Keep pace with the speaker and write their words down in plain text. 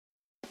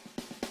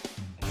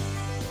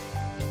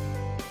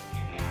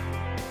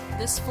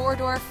this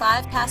 4-door,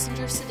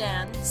 5-passenger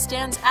sedan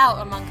stands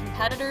out among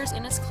competitors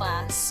in its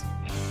class.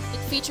 It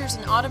features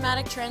an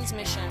automatic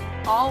transmission,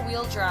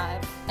 all-wheel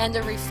drive, and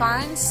a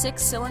refined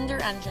 6-cylinder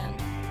engine.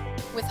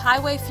 With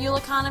highway fuel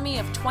economy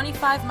of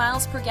 25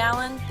 miles per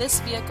gallon,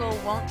 this vehicle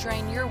won't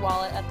drain your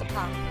wallet at the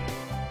pump.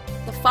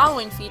 The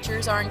following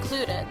features are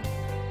included: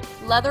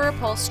 leather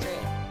upholstery,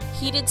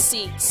 heated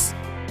seats,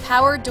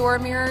 power door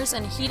mirrors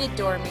and heated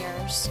door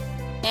mirrors,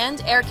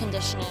 and air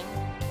conditioning.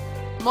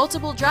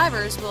 Multiple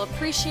drivers will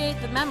appreciate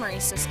the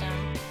memory system,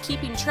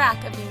 keeping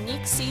track of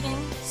unique seating,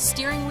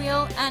 steering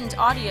wheel, and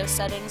audio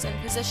settings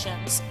and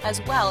positions,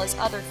 as well as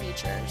other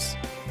features.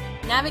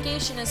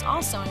 Navigation is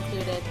also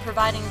included,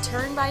 providing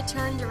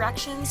turn-by-turn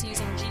directions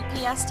using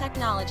GPS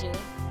technology.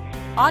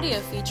 Audio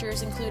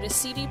features include a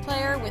CD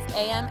player with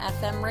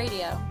AM/FM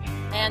radio,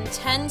 and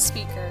 10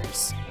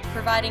 speakers,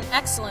 providing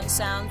excellent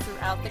sound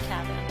throughout the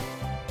cabin.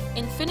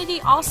 Infiniti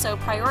also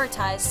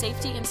prioritized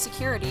safety and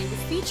security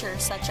with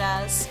features such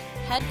as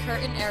head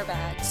curtain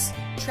airbags,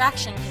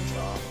 traction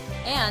control,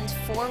 and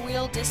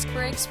 4-wheel disc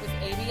brakes with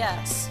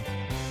ABS.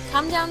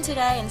 Come down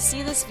today and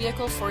see this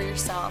vehicle for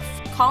yourself.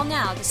 Call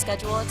now to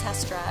schedule a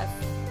test drive.